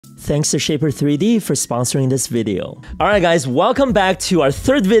Thanks to Shapr3D for sponsoring this video. Alright guys, welcome back to our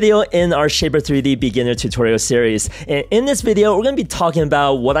third video in our Shapr3D beginner tutorial series. And in this video, we're going to be talking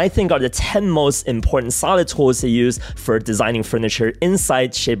about what I think are the 10 most important solid tools to use for designing furniture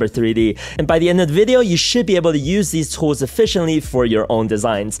inside Shapr3D. And by the end of the video, you should be able to use these tools efficiently for your own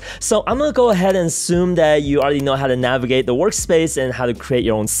designs. So I'm going to go ahead and assume that you already know how to navigate the workspace and how to create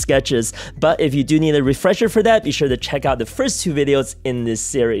your own sketches. But if you do need a refresher for that, be sure to check out the first two videos in this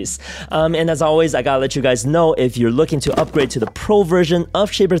series. And as always, I gotta let you guys know, if you're looking to upgrade to the pro version of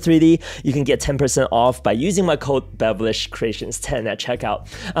Shapr3D, you can get 10% off by using my code BevelishCreations10 at checkout.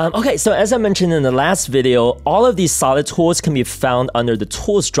 Okay, so as I mentioned in the last video, all of these solid tools can be found under the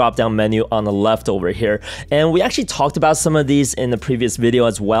tools drop-down menu on the left over here. And we actually talked about some of these in the previous video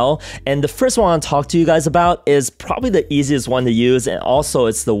as well. And the first one I want to talk to you guys about is probably the easiest one to use, and also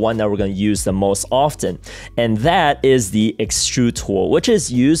it's the one that we're going to use the most often. And that is the extrude tool, which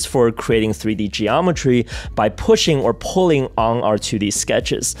is used for creating 3D geometry by pushing or pulling on our 2D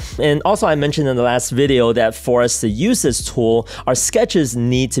sketches. And also I mentioned in the last video that for us to use this tool, our sketches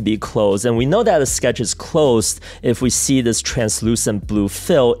need to be closed. And we know that a sketch is closed if we see this translucent blue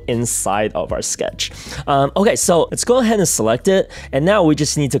fill inside of our sketch. Okay, so let's go ahead and select it. And now we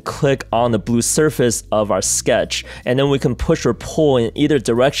just need to click on the blue surface of our sketch. And then we can push or pull in either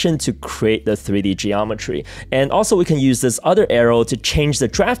direction to create the 3D geometry. And also we can use this other arrow to change the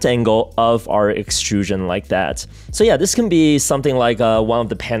draft angle of our extrusion like that. So yeah, this can be something like one of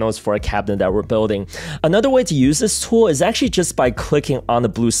the panels for a cabinet that we're building. Another way to use this tool is actually just by clicking on the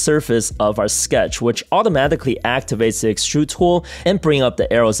blue surface of our sketch, which automatically activates the extrude tool and bring up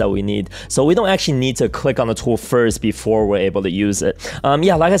the arrows that we need. So we don't actually need to click on the tool first before we're able to use it.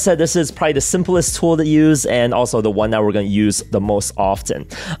 Yeah, like I said, this is probably the simplest tool to use and also the one that we're going to use the most often.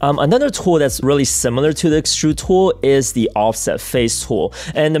 Another tool that's really similar to the extrude tool is the offset face tool.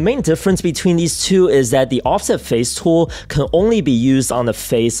 And the main difference between these two is that the offset face tool can only be used on the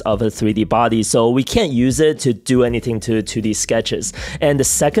face of a 3D body, so we can't use it to do anything to 2D sketches. And the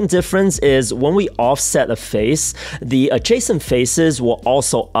second difference is when we offset a face, the adjacent faces will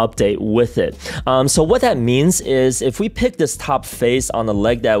also update with it. So what that means is if we pick this top face on the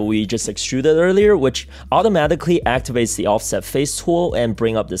leg that we just extruded earlier, which automatically activates the offset face tool and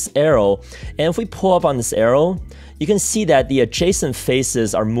bring up this arrow, and if we pull up on this arrow, you can see that the adjacent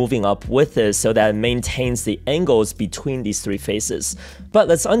faces are moving up with it so that it maintains the angles between these three faces. But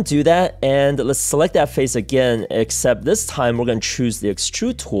let's undo that and let's select that face again, except this time we're going to choose the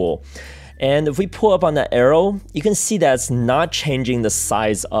extrude tool. And if we pull up on that arrow, you can see that it's not changing the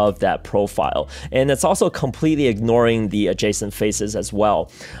size of that profile. And it's also completely ignoring the adjacent faces as well.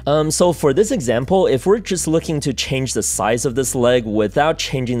 So for this example, if we're just looking to change the size of this leg without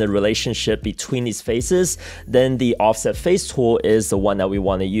changing the relationship between these faces, then the offset face tool is the one that we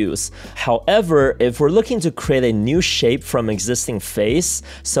want to use. However, if we're looking to create a new shape from existing face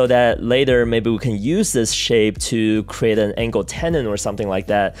so that later maybe we can use this shape to create an angled tenon or something like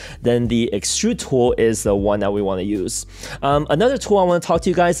that, then the extrude tool is the one that we want to use. Another tool I want to talk to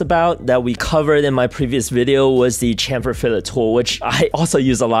you guys about that we covered in my previous video was the chamfer fillet tool, which I also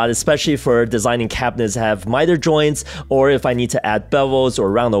use a lot, especially for designing cabinets that have miter joints or if I need to add bevels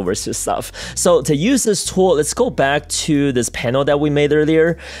or roundovers to stuff. So to use this tool, let's go back to this panel that we made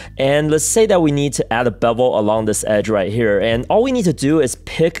earlier, and let's say that we need to add a bevel along this edge right here. And all we need to do is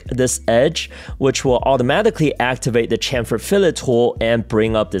pick this edge, which will automatically activate the chamfer fillet tool and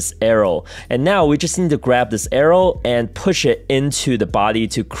bring up this arrow. And now we just need to grab this arrow and push it into the body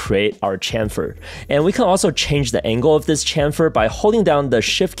to create our chamfer. And we can also change the angle of this chamfer by holding down the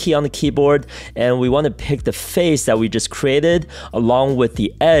shift key on the keyboard, and we want to pick the face that we just created along with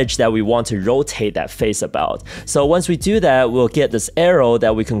the edge that we want to rotate that face about. So once we do that, we'll get this arrow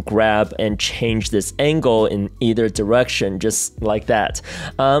that we can grab and change this angle in either direction, just like that.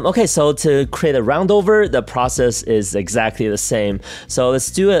 Okay, so to create a roundover, the process is exactly the same. So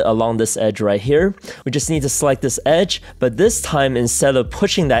let's do it along this edge right here. We just need to select this edge, but this time instead of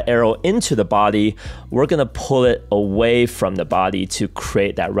pushing that arrow into the body, we're gonna pull it away from the body to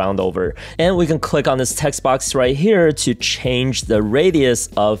create that roundover. And we can click on this text box right here to change the radius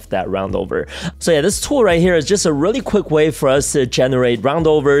of that roundover. So yeah, this tool right here is just a really quick way for us to generate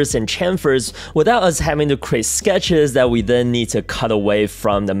roundovers and chamfers without us having to create sketches that we then need to cut away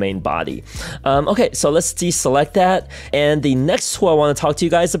from the main body. Okay, so let's deselect that. And the next tool I want to talk to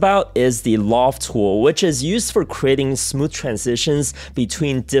you guys about about is the loft tool, which is used for creating smooth transitions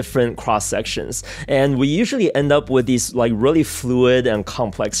between different cross sections. And we usually end up with these like really fluid and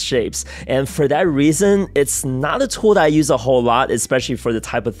complex shapes. And for that reason, it's not a tool that I use a whole lot, especially for the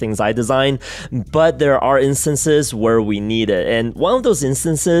type of things I design, but there are instances where we need it. And one of those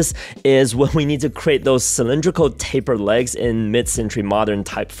instances is when we need to create those cylindrical tapered legs in mid-century modern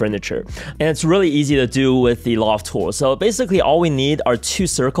type furniture. And it's really easy to do with the loft tool. So basically all we need are two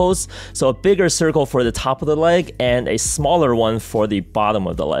circles. So a bigger circle for the top of the leg and a smaller one for the bottom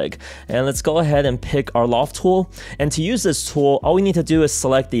of the leg. And let's go ahead and pick our loft tool. And to use this tool, all we need to do is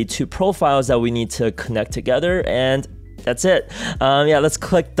select the two profiles that we need to connect together, and that's it. Yeah, let's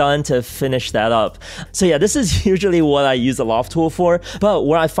click done to finish that up. So yeah, this is usually what I use the loft tool for, but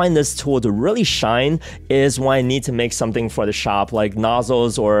where I find this tool to really shine is when I need to make something for the shop, like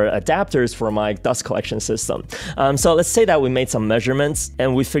nozzles or adapters for my dust collection system. So let's say that we made some measurements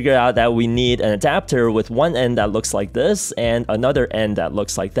and we figured out that we need an adapter with one end that looks like this and another end that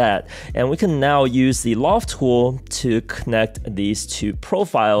looks like that. And we can now use the loft tool to connect these two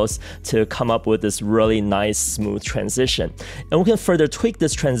profiles to come up with this really nice smooth transition. And we can further tweak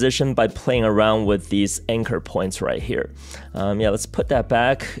this transition by playing around with these anchor points right here. Yeah, let's put that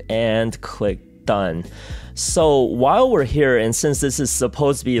back and click done. So while we're here, and since this is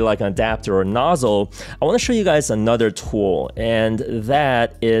supposed to be like an adapter or nozzle, I want to show you guys another tool, and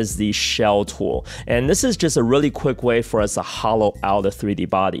that is the shell tool. And this is just a really quick way for us to hollow out a 3D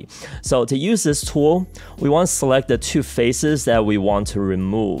body. So to use this tool, we want to select the two faces that we want to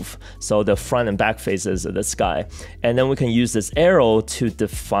remove. So the front and back faces of this guy. And then we can use this arrow to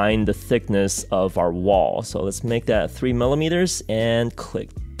define the thickness of our wall. So let's make that 3 millimeters and click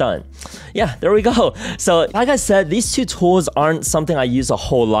done. Yeah, there we go. So like I said, these two tools aren't something I use a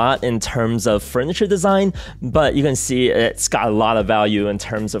whole lot in terms of furniture design, but you can see it's got a lot of value in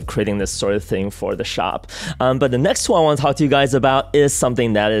terms of creating this sort of thing for the shop. But the next tool I want to talk to you guys about is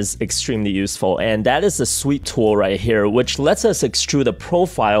something that is extremely useful, and that is the sweep tool right here, which lets us extrude a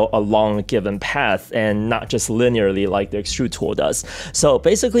profile along a given path and not just linearly like the extrude tool does. So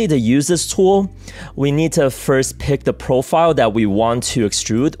basically, to use this tool, we need to first pick the profile that we want to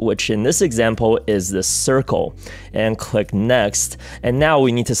extrude, which in this example is this circle, and click next. And now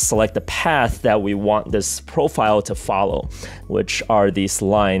we need to select the path that we want this profile to follow, which are these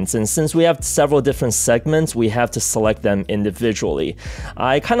lines. And since we have several different segments, we have to select them individually.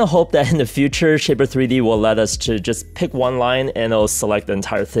 I kind of hope that in the future, Shapr3D will let us to just pick one line and it'll select the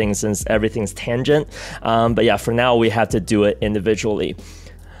entire thing since everything's tangent. But yeah, for now we have to do it individually.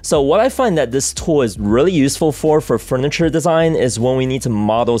 So what I find that this tool is really useful for furniture design is when we need to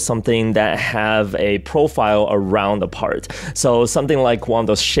model something that have a profile around the part. So something like one of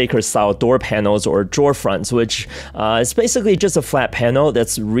those shaker style door panels or drawer fronts, which is basically just a flat panel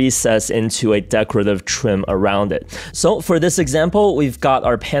that's recessed into a decorative trim around it. So for this example, we've got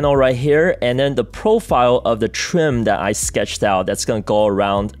our panel right here, and then the profile of the trim that I sketched out that's going to go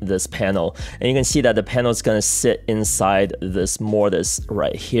around this panel. And you can see that the panel is going to sit inside this mortise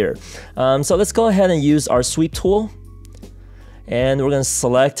right here. So let's go ahead and use our sweep tool, and we're going to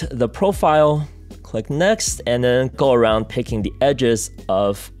select the profile, click next, and then go around picking the edges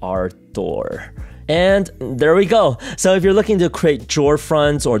of our door. And there we go. So if you're looking to create drawer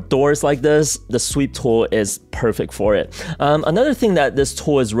fronts or doors like this, the sweep tool is perfect for it. Another thing that this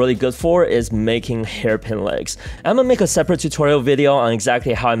tool is really good for is making hairpin legs. I'm gonna make a separate tutorial video on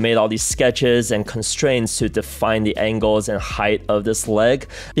exactly how I made all these sketches and constraints to define the angles and height of this leg,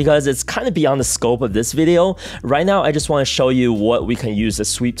 because it's kind of beyond the scope of this video. Right now, I just want to show you what we can use the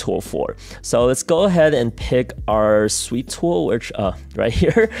sweep tool for. So let's go ahead and pick our sweep tool, which right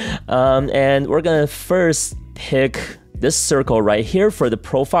here, and we're gonna first pick this circle right here for the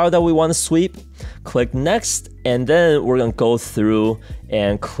profile that we want to sweep. Click next, and then we're going to go through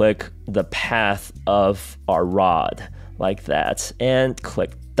and click the path of our rod like that, and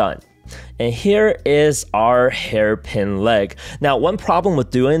click done. And here is our hairpin leg. Now, one problem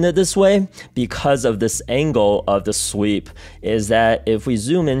with doing it this way, because of this angle of the sweep, is that if we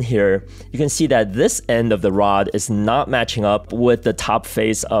zoom in here, you can see that this end of the rod is not matching up with the top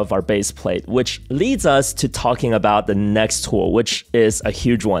face of our base plate, which leads us to talking about the next tool, which is a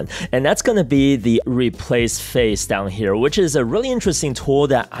huge one. And that's going to be the replace face down here, which is a really interesting tool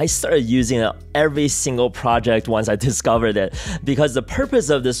that I started using in every single project once I discovered it, because the purpose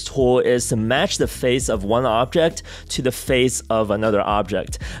of this tool is to match the face of one object to the face of another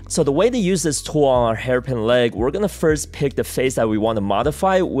object. So the way to use this tool on our hairpin leg, we're going to first pick the face that we want to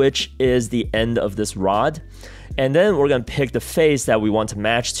modify, which is the end of this rod. And then we're going to pick the face that we want to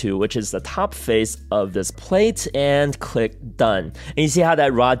match to, which is the top face of this plate, and click done. And you see how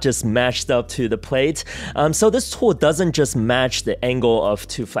that rod just matched up to the plate? So this tool doesn't just match the angle of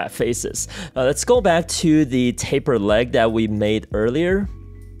two flat faces. Let's go back to the taper leg that we made earlier,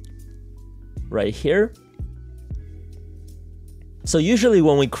 right here. So usually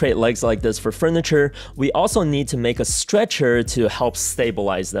when we create legs like this for furniture, we also need to make a stretcher to help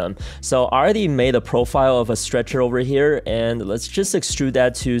stabilize them. So I already made a profile of a stretcher over here, and let's just extrude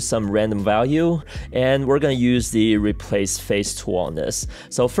that to some random value, and we're going to use the replace face tool on this.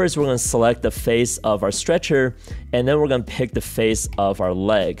 So first we're going to select the face of our stretcher, and then we're going to pick the face of our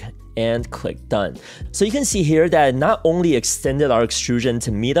leg, and click done. So you can see here that it not only extended our extrusion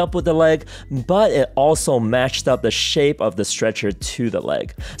to meet up with the leg, but it also matched up the shape of the stretcher to the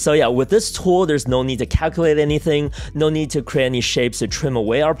leg. So yeah, with this tool, there's no need to calculate anything, no need to create any shapes to trim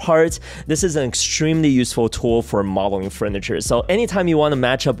away our parts. This is an extremely useful tool for modeling furniture. So anytime you want to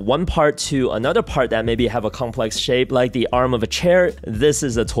match up one part to another part that maybe have a complex shape, like the arm of a chair, this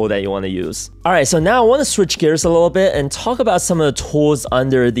is a tool that you want to use. All right, so now I want to switch gears a little bit and talk about some of the tools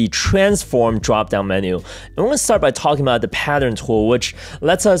under the transform drop-down menu. And we're going to start by talking about the pattern tool, which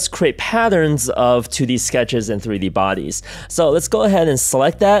lets us create patterns of 2D sketches and 3D bodies. So let's go ahead and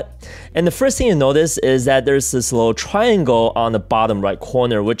select that. And the first thing you notice is that there's this little triangle on the bottom right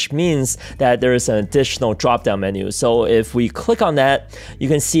corner, which means that there is an additional drop-down menu. So if we click on that, you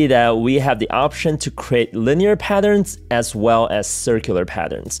can see that we have the option to create linear patterns as well as circular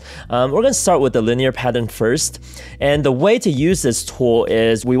patterns. We're going to start with the linear pattern first. And the way to use this tool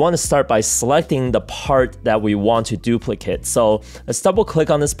is we want to start by selecting the part that we want to duplicate. So let's double click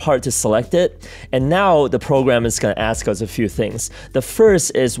on this part to select it. And now the program is going to ask us a few things. The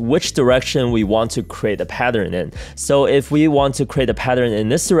first is which direction we want to create a pattern in. So if we want to create a pattern in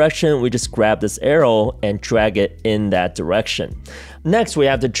this direction, we just grab this arrow and drag it in that direction. Next, we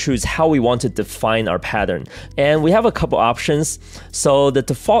have to choose how we want to define our pattern. And we have a couple options. So the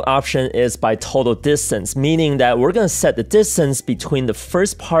default option is by total distance, meaning that we're going to set the distance between the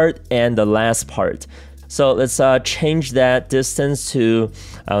first part and the last part. So let's change that distance to,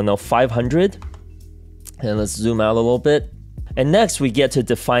 I don't know, 500. And let's zoom out a little bit. And next, we get to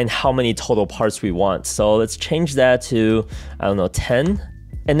define how many total parts we want. So let's change that to, I don't know, 10.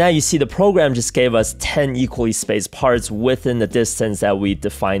 And now you see the program just gave us 10 equally spaced parts within the distance that we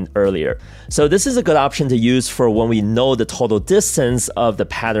defined earlier. So this is a good option to use for when we know the total distance of the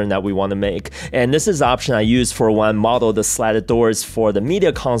pattern that we want to make. And this is the option I use for when I modeled the slatted doors for the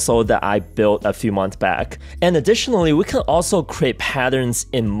media console that I built a few months back. And additionally, we can also create patterns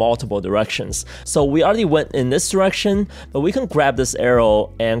in multiple directions. So we already went in this direction, but we can grab this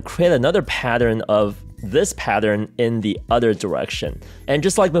arrow and create another pattern of this pattern in the other direction. And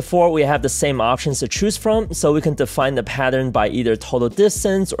just like before, we have the same options to choose from, so we can define the pattern by either total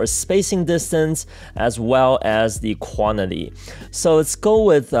distance or spacing distance, as well as the quantity. So let's go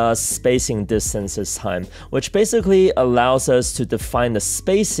with spacing distance this time, which basically allows us to define the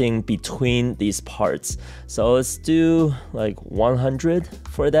spacing between these parts. So let's do like 100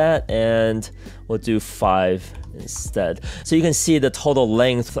 for that, and we'll do 5 instead. So you can see the total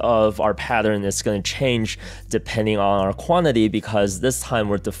length of our pattern is going to change depending on our quantity, because this time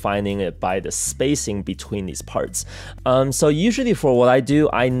we're defining it by the spacing between these parts. So usually for what I do,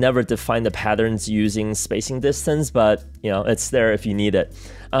 I never define the patterns using spacing distance, but you know, it's there if you need it.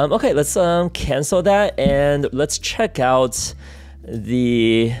 Okay, let's cancel that, and let's check out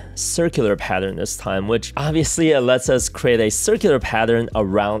the circular pattern this time, which obviously it lets us create a circular pattern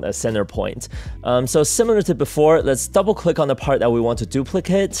around a center point. So similar to before, let's double click on the part that we want to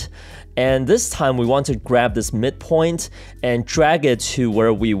duplicate. And this time we want to grab this midpoint and drag it to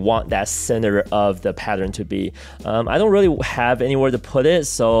where we want that center of the pattern to be. I don't really have anywhere to put it,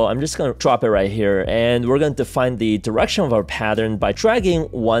 so I'm just going to drop it right here. And we're going to define the direction of our pattern by dragging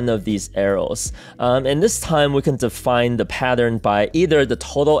one of these arrows. And this time we can define the pattern by either the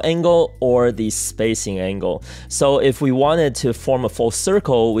total angle or the spacing angle. So if we wanted to form a full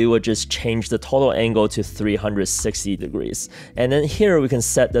circle, we would just change the total angle to 360 degrees. And then here we can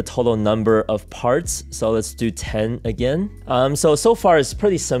set the total number of parts. So let's do 10 again. So far it's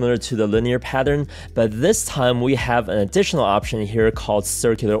pretty similar to the linear pattern, but this time we have an additional option here called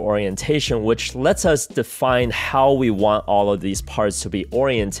circular orientation, which lets us define how we want all of these parts to be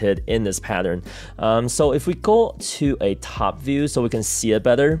oriented in this pattern. So if we go to a top view so we can see it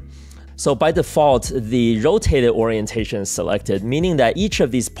better. So by default, the rotated orientation is selected, meaning that each of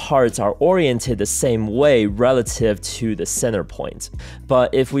these parts are oriented the same way relative to the center point.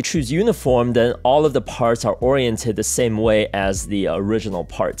 But if we choose uniform, then all of the parts are oriented the same way as the original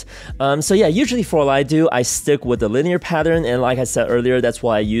part. So yeah, usually for what I do, I stick with the linear pattern, and like I said earlier, that's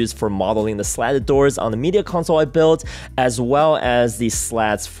what I use for modeling the slatted doors on the media console I built, as well as the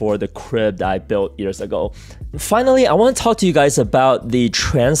slats for the crib that I built years ago. Finally, I want to talk to you guys about the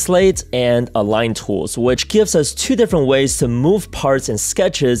translate and align tools, which gives us two different ways to move parts and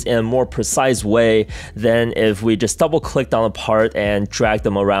sketches in a more precise way than if we just double clicked on a part and drag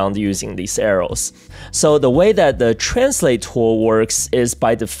them around using these arrows. So the way that the translate tool works is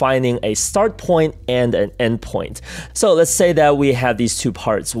by defining a start point and an end point. So let's say that we have these two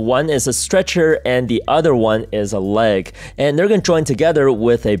parts. One is a stretcher and the other one is a leg, and they're going to join together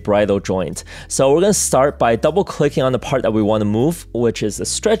with a bridle joint. So we're going to start by double clicking on the part that we want to move, which is the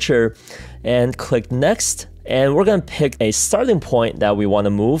stretcher, and click next. And we're going to pick a starting point that we want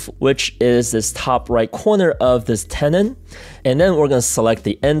to move, which is this top right corner of this tenon. And then we're going to select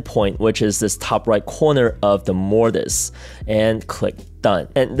the end point, which is this top right corner of the mortise, and click done.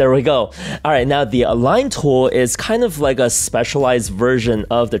 And there we go. All right, now the align tool is kind of like a specialized version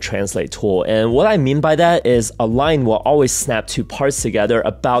of the translate tool. And what I mean by that is align will always snap two parts together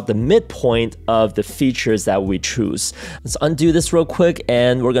about the midpoint of the features that we choose. Let's undo this real quick,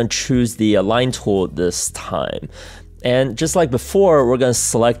 and we're going to choose the align tool this time. And just like before, we're going to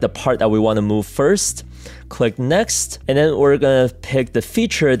select the part that we want to move first, click next, and then we're going to pick the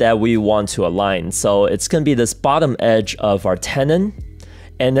feature that we want to align. So it's going to be this bottom edge of our tenon.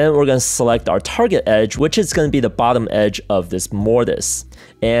 And then we're going to select our target edge, which is going to be the bottom edge of this mortise,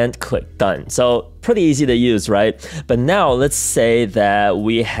 and click done. So pretty easy to use, right? But now let's say that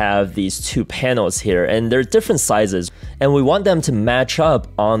we have these two panels here, and they're different sizes, and we want them to match up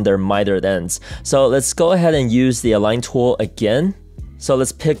on their mitered ends. So let's go ahead and use the align tool again. So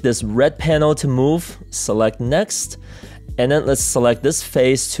let's pick this red panel to move, select next, and then let's select this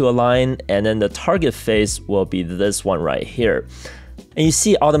face to align, and then the target face will be this one right here. And you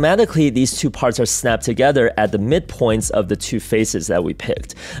see automatically these two parts are snapped together at the midpoints of the two faces that we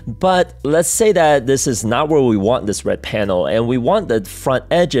picked. But let's say that this is not where we want this red panel, and we want the front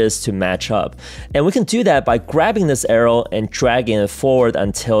edges to match up. And we can do that by grabbing this arrow and dragging it forward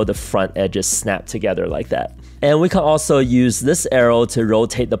until the front edges snap together like that. And we can also use this arrow to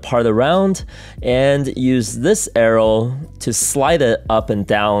rotate the part around, and use this arrow to slide it up and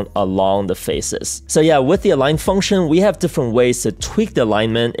down along the faces. So yeah, with the align function, we have different ways to tweak the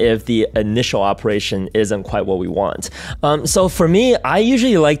alignment if the initial operation isn't quite what we want. So for me, I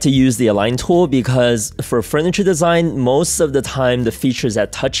usually like to use the align tool because for furniture design, most of the time the features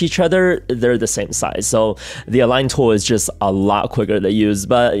that touch each other, they're the same size. So the align tool is just a lot quicker to use.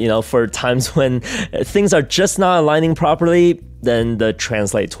 But you know, for times when things are just not aligning properly, then the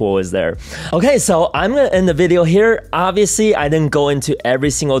translate tool is there. Okay, so I'm gonna end the video here. Obviously, I didn't go into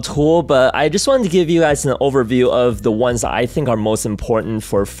every single tool, but I just wanted to give you guys an overview of the ones that I think are most important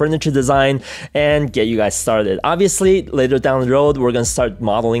for furniture design and get you guys started. Obviously, later down the road, we're gonna start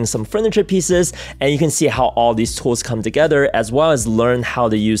modeling some furniture pieces, and you can see how all these tools come together, as well as learn how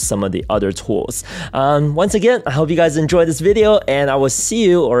to use some of the other tools. Once again, I hope you guys enjoyed this video, and I will see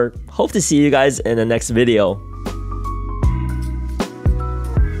you, or hope to see you guys in the next video.